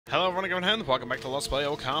Hello everyone, again, welcome back to Let's Play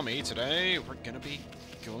Okami. Today, we're gonna be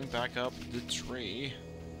going back up the tree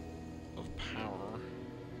of power.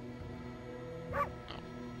 Oh,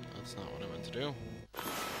 that's not what I meant to do.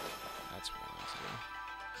 That's what I meant to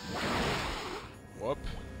do. Whoop.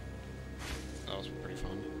 That was pretty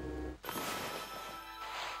fun.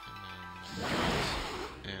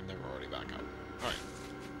 And then we're already back up. Alright.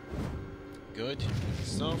 Good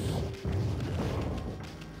stuff.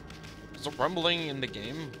 There's a rumbling in the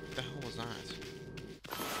game. What the hell was that?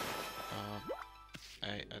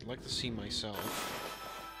 I'd like to see myself.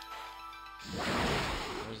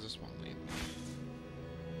 Where's this one lead?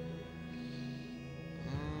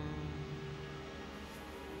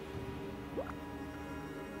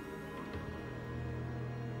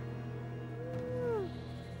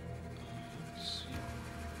 Let's see.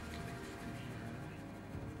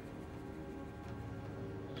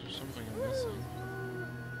 Is there something I'm missing?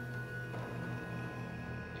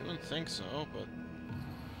 I wouldn't think so, but...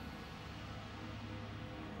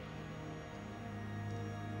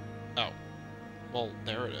 Oh. Well,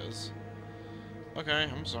 there it is. Okay,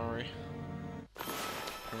 I'm sorry.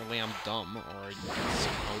 Apparently I'm dumb, or I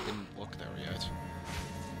somehow didn't look there yet.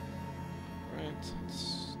 Right, there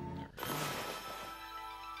we go.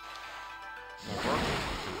 That work?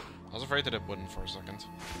 I was afraid that it wouldn't for a second.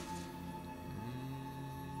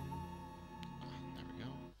 There we go.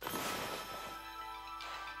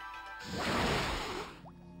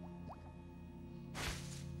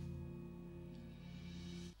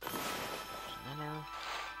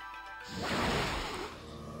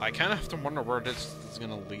 I kind of have to wonder where this is going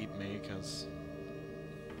to lead me, because...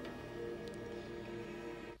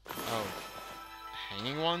 Oh.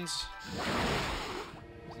 Hanging ones?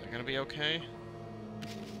 Is that going to be okay?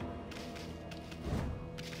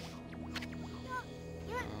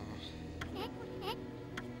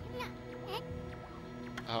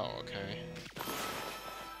 Oh, okay.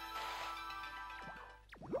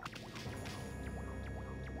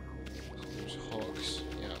 There's hooks,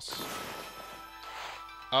 yes.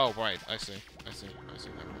 Oh, right, I see, never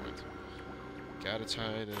mind. Gotta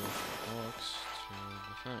tie the hooks to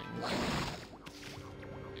the things.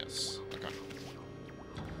 Yes, okay.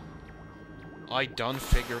 I done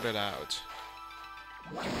figured it out.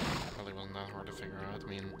 Probably wasn't that hard to figure out, I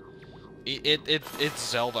mean... It's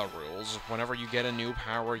Zelda rules. Whenever you get a new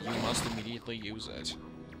power, you must immediately use it.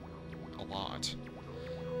 A lot.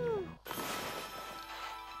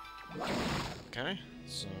 Okay,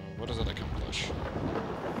 so what does it accomplish?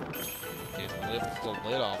 It lifts the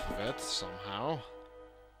lid off of it, somehow.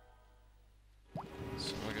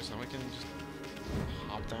 So I guess now we can just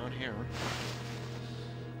hop down here.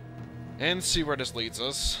 And see where this leads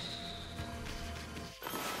us.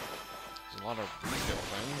 There's a lot of refill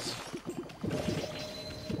things.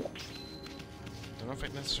 Don't know if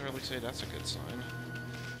I'd necessarily say that's a good sign.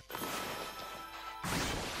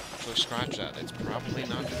 Actually, scratch that. It's probably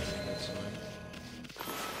not going to be a good sign.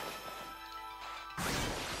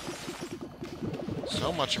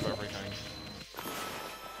 So much of everything.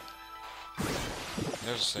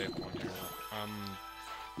 There's a save point here.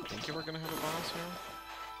 Think you were going to have a boss here?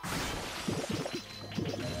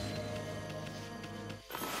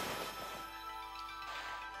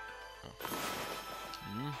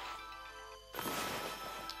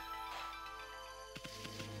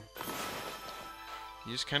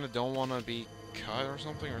 You just kind of don't want to be cut or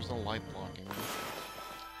something, or is the light blocking me?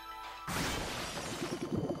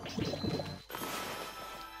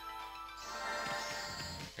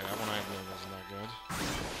 Okay, that one I knew wasn't that good.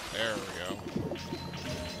 There we go.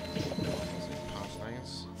 Pop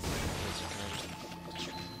things.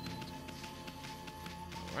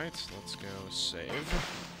 Alright, let's go save.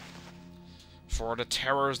 For the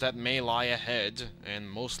terrors that may lie ahead, and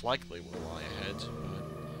most likely will lie ahead,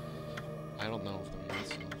 but I don't know if the means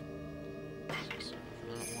so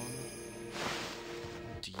that one.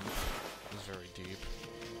 Deep. It's very deep.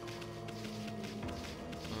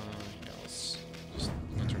 Yeah, let's just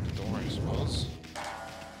enter the door, I suppose.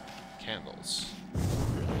 Candles. Oh,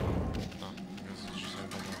 I guess it's just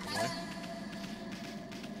everything out the way.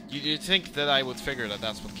 You'd think that I would figure that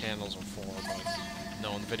that's what candles are for, but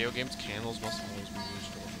no, in video games, candles must always be used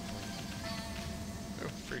for different things. Oh,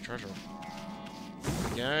 free treasure.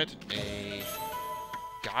 We get a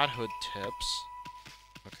Godhood Tips.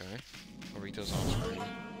 Okay. Marito's off screen.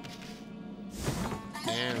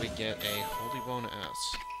 And we get a Holy Bone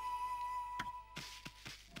S.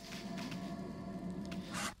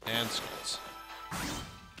 And skulls.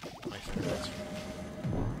 My favorite.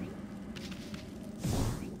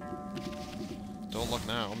 Don't look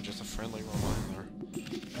now, I'm just a friendly reminder.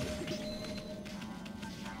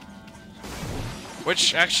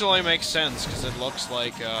 Which actually makes sense, because it looks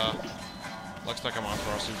like a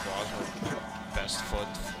monstrosity boss or best foot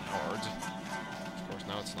hard. Of course,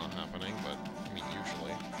 now it's not happening, but, I mean,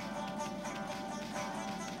 usually.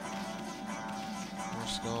 More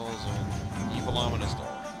skulls and evil ominous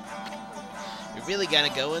door. You really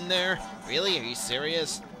gonna go in there? Really? Are you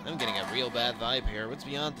serious? I'm getting a real bad vibe here. What's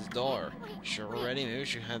beyond this door? Sure we're ready? Maybe we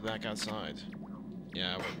should head back outside.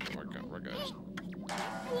 Yeah, we're good.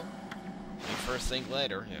 Think first, think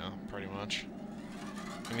later. Yeah, pretty much.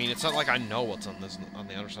 I mean, it's not like I know what's on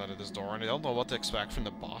the other side of this door, and I don't know what to expect from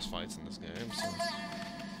the boss fights in this game, so...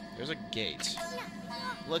 There's a gate.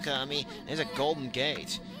 Look, Okami, there's a golden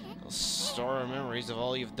gate. It'll store memories of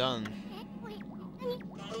all you've done.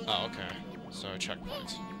 Oh, okay. So,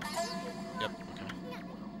 checkpoint. Yep, okay.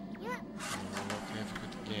 Okay, if we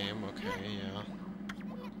quit the game, okay, yeah.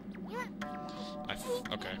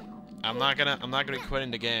 Okay. I'm not gonna be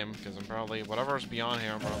quitting the game, because I'm probably, whatever's beyond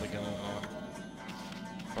here, I'm probably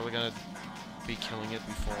gonna be killing it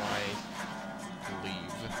before I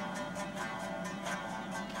leave.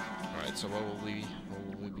 Alright, so what will we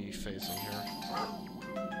be facing here?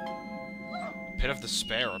 Pit of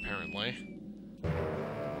Despair, apparently.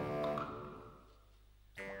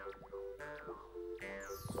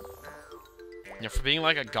 Yeah, for being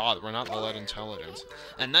like a god, we're not all that intelligent.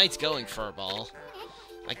 A night's going, furball.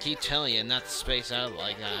 I keep telling you not to space out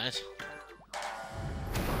like that.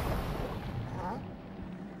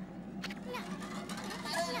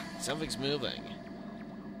 Something's moving.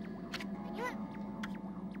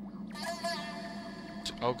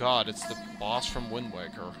 Oh god, it's the boss from Wind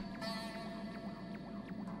Waker.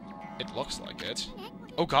 It looks like it.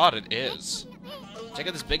 Oh god, it is. Check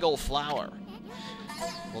out this big old flower.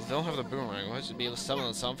 Well, they don't have the boomerang. Why should be able to summon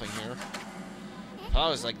on something here?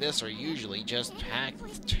 Flowers like this are usually just packed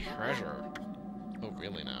with treasure. Oh,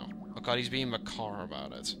 really now? Oh god, he's being macabre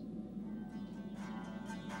about it.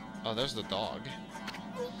 Oh, there's the dog.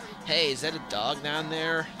 Hey, is that a dog down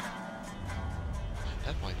there?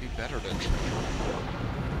 That might be better than treasure.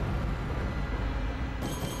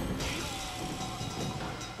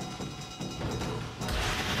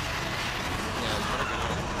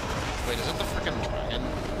 Wait, is it the frickin' dragon?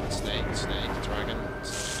 Snake, dragon,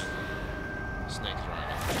 snake,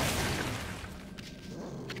 dragon.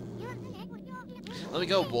 Let me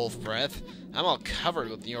go, wolf breath. I'm all covered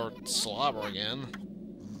with your slobber again.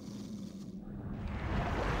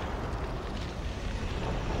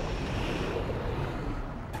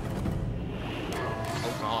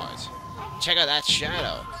 Oh god. Check out that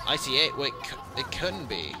shadow. I see 8. Wait, it couldn't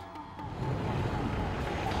be.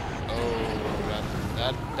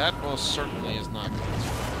 That most certainly is not good.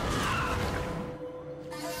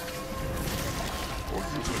 Are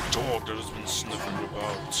you the dog that has been sniffing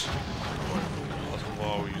about? I will not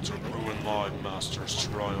allow you to ruin my master's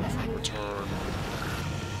triumphant return.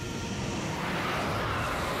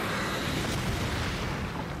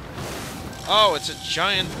 Oh, it's a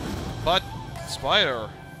giant butt spider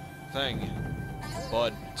thing.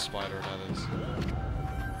 Bud spider, that is.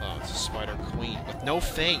 Oh, it's a spider queen with no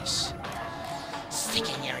face.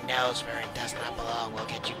 Sticking your nose where it does not belong will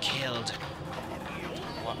get you killed.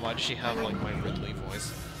 Why does she have, like, my Ridley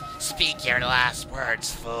voice? Speak your last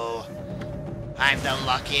words, fool. I'm the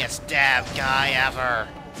luckiest damn guy ever.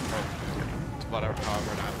 Oh, whatever,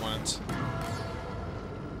 however that went.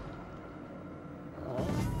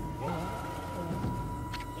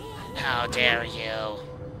 How dare you? Oh,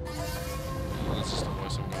 that's just the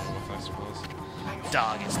voice I'm going with, I suppose.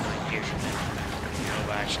 Dog is not usual.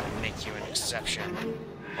 I'll actually make you an exception.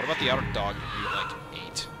 What about the other dog that you, like,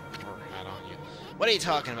 ate? Or had on you? What are you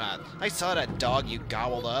talking about? I saw that dog you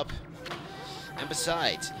gobbled up. And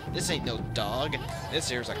besides, this ain't no dog. This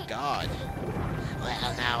here's a god.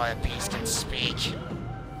 Well, now a beast can speak.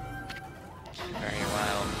 Very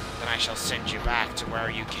well. Then I shall send you back to where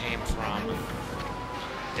you came from.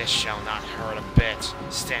 This shall not hurt a bit.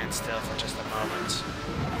 Stand still for just a moment.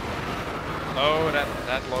 Oh,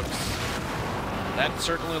 that looks... That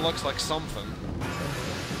certainly looks like something.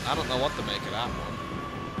 I don't know what to make of that one.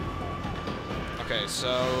 Okay,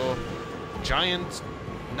 so... Giant,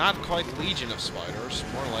 not quite legion of spiders,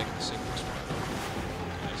 more like a single spider.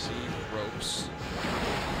 Okay, I see ropes.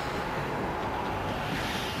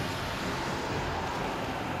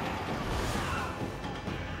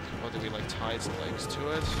 What, do we, like, tie its legs to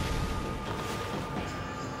it?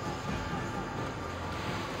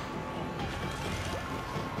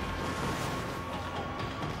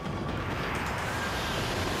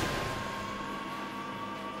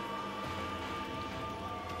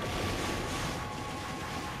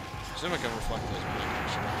 I assume I can reflect those back,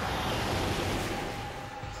 actually.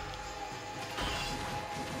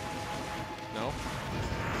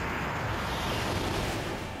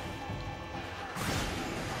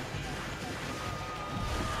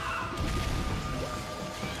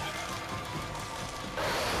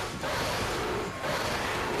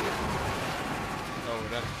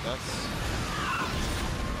 that's...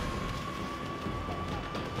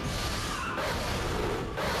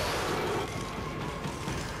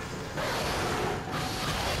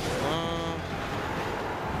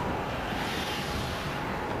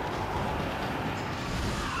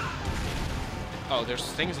 Oh, there's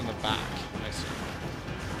things in the back. I see.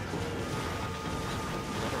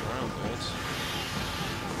 Get around it.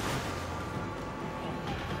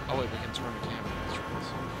 Oh wait, we can turn the camera. That's right.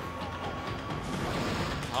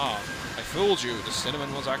 Ah, I fooled you. The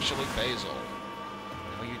cinnamon was actually basil.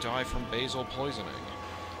 Now you die from basil poisoning.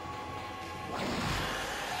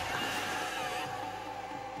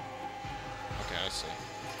 Okay, I see.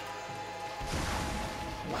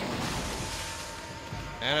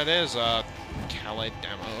 And it is, Kalle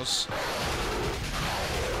Arachnos.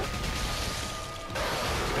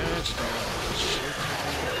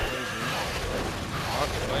 Oh,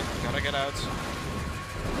 wait, gotta get out.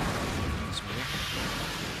 It's me.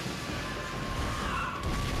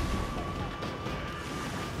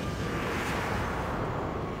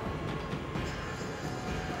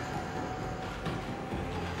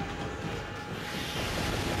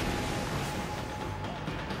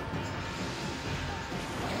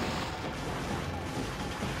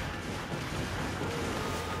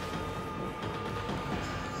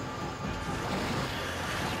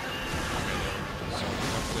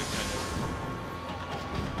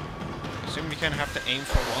 You kind of have to aim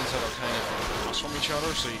for ones that are kind of across from each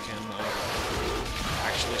other, so you can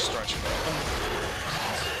actually stretch it open.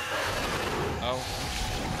 Oh.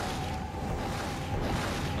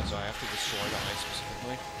 So I have to destroy the eye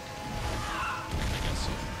specifically. I guess.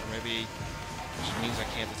 Or maybe it just means I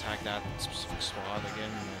can't attack that specific spot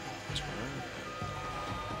again in the turn.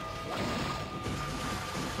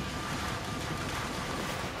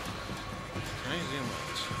 Can I zoom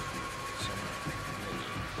out?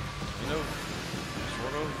 You know,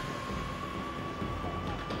 sort of.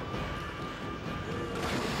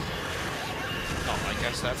 Oh, I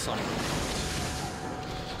guess that's something.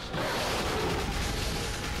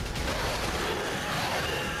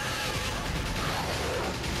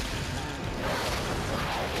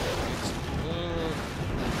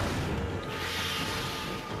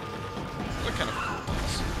 What kind of cool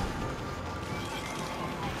boss?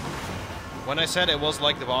 When I said it was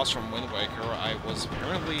like the boss from Wind Waker, I was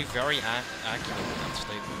apparently very accurate with that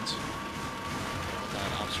statement. With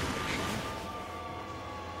that observation.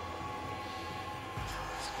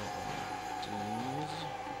 Let's go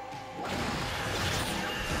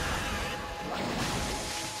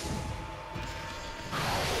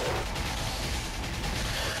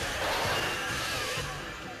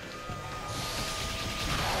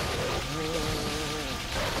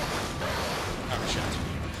oh shit.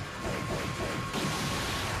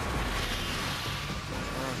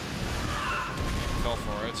 Fell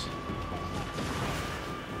for it.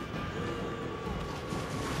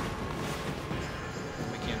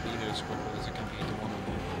 I can't beat it as quickly as it can beat the one on the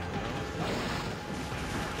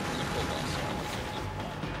There's a cool boss there, I like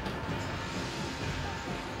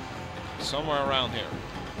it. Somewhere around here.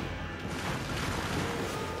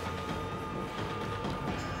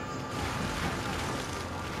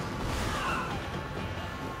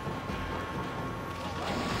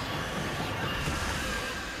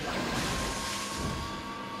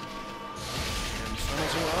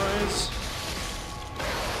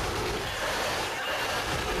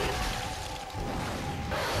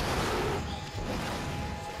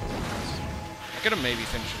 I could have maybe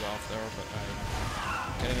finished it off there, but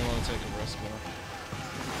I didn't want to take a risk there.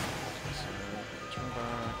 Okay, so turn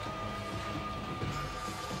back.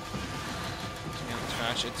 And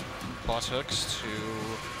attach its buttocks to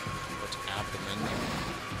its abdomen.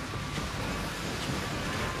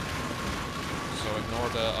 So ignore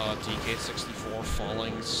the DK64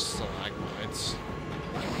 falling stalagmites.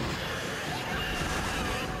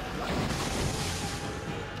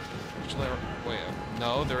 Actually, wait,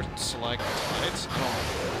 no, they're stalactites?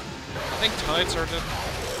 I think tides are the... I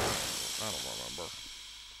don't remember.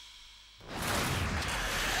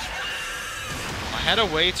 I had a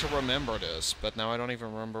way to remember this, but now I don't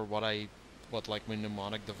even remember what like my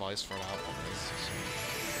mnemonic device for that one is.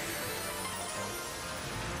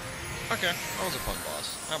 So. Okay, that was a fun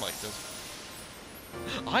boss. I liked it.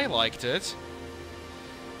 I liked it!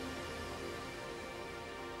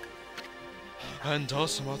 And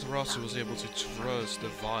thus Amaterasu was able to traverse the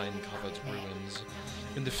vine-covered ruins,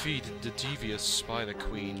 and defeat the devious Spider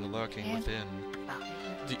Queen lurking within.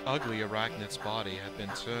 The ugly arachnid's body had been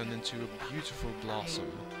turned into a beautiful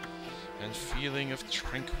blossom, and feeling of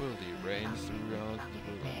tranquility reigned throughout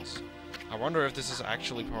the ruins. I wonder if this is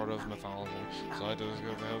actually part of mythology. So I just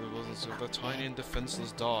go the evidence of the tiny and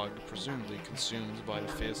defenseless dog, presumably consumed by the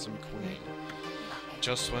fearsome queen.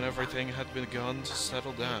 Just when everything had begun to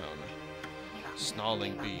settle down.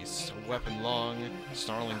 Snarling beast, a weapon long,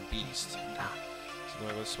 snarling beast. So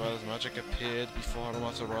the spell's magic appeared before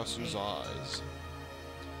Amaterasu's eyes.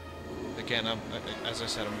 Again, as I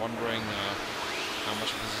said, I'm wondering how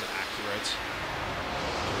much of this is accurate.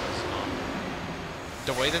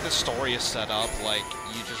 The way that the story is set up, like,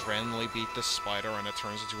 you just randomly beat this spider and it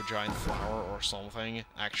turns into a giant flower or something,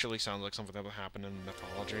 actually sounds like something that would happen in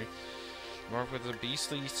mythology. Marked with a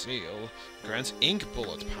beastly seal, grants ink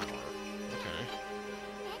bullet power. Okay.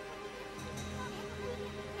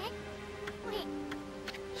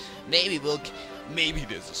 Maybe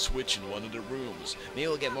there's a switch in one of the rooms. Maybe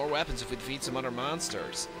we'll get more weapons if we defeat some other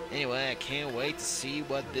monsters. Anyway, I can't wait to see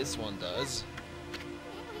what this one does.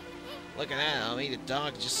 Look at that, I'll meet a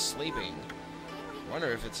dog just sleeping.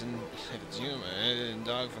 Wonder if it's human,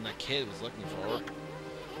 dog from that kid was looking for.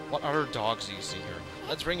 What other dogs do you see here?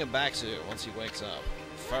 Let's bring him back soon once he wakes up.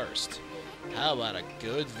 First, how about a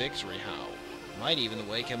good victory howl? Might even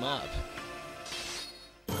wake him up.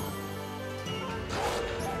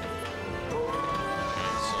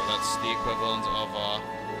 That's the equivalent of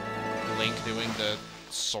Link doing the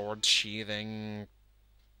sword sheathing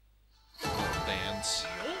dance.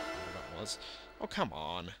 Whatever that was. Oh, come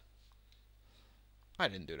on. I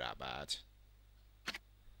didn't do that bad.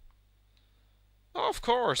 Oh, of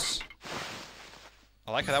course.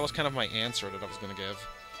 I like how that was kind of my answer that I was gonna give.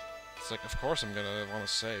 It's like, of course I'm gonna want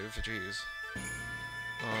to save. Jeez.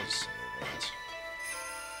 Oh, just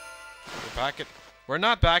we're back at. We're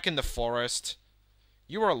not back in the forest.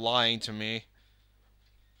 You are lying to me.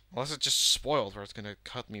 Unless it's just spoiled where it's gonna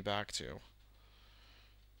cut me back to.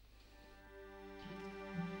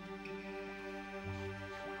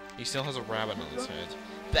 He still has a rabbit on his head.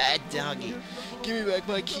 Bad doggy. Give me back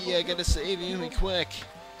my key, I gotta save you, quick.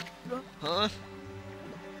 Huh?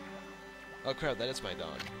 Oh crap, that is my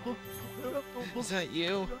dog. Is that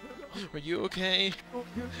you? Are you okay?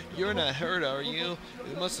 You're not hurt, are you?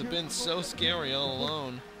 It must have been so scary all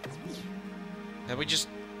alone. Then we just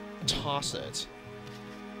toss it.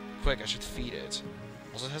 Quick, I should feed it.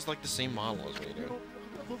 Also, it has like the same model as we do.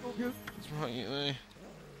 What's wrong with me?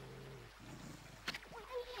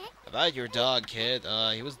 About your dog, kid.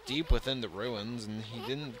 He was deep within the ruins, and he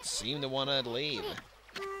didn't seem to want to leave.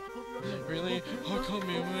 Really? How come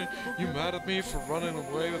you mad at me for running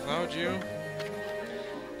away without you?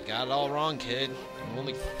 You got it all wrong, kid. You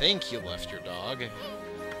only think you left your dog.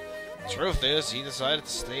 Truth is, he decided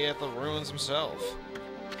to stay at the ruins himself.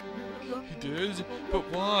 He did?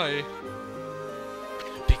 But why?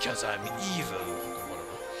 Because I'm evil.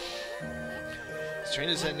 He's trying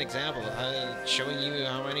to set an example, showing you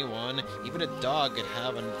how anyone, even a dog, could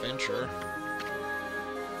have an adventure.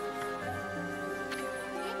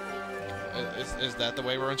 Is that the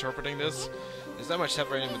way we're interpreting this? There's not much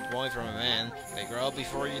separating a boy from a man. They grow up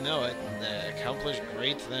before you know it, and they accomplish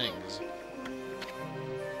great things.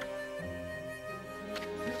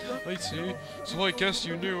 I see. So I guess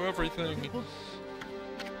you knew everything.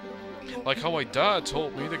 Like how my dad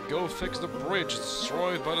told me to go fix the bridge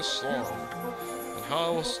destroyed by the storm. And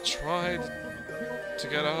how I was tried to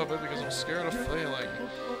get out of it because I'm scared of failing.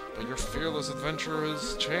 But your fearless adventure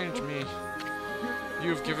has changed me.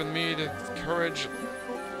 You've given me the courage.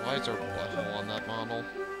 Why is there a butthole on that model?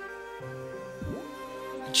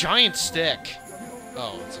 Giant stick!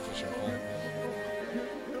 Oh, it's a fishing pole.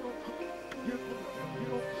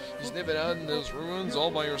 You snip it out in those ruins all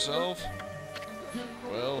by yourself?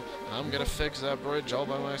 Well, I'm gonna fix that bridge all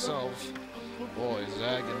by myself. Boy, is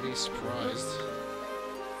that gonna be surprised.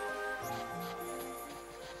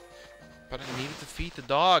 But I needed to feed the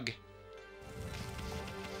dog.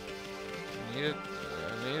 I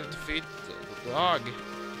needed to feed the dog.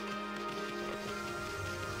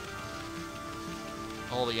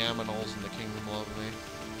 All the aminals in the kingdom love me.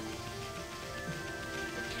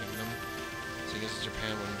 The kingdom. So I guess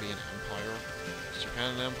Japan wouldn't be an empire. Is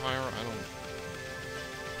Japan an empire?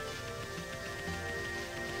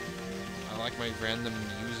 I like my random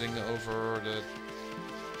using over the...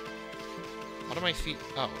 What am I feed?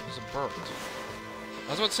 Oh, there's a bird. I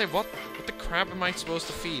was about to say, what the crap am I supposed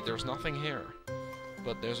to feed? There's nothing here.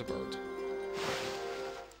 But there's a bird.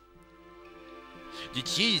 The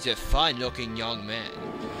kid is a fine-looking young man.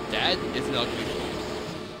 That is not good.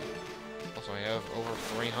 Also, I have over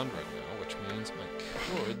 300 now, which means I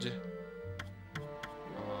could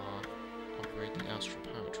upgrade the astral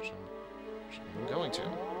pouch, which I'm going to.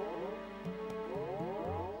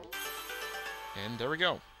 And there we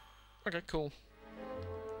go. Okay, cool.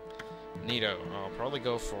 Neato. I'll probably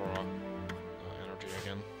go for energy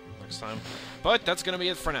again next time. But that's gonna be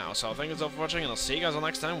it for now. So thank you so much for watching, and I'll see you guys all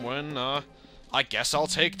next time when, I guess I'll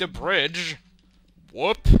take the bridge.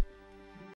 Whoop!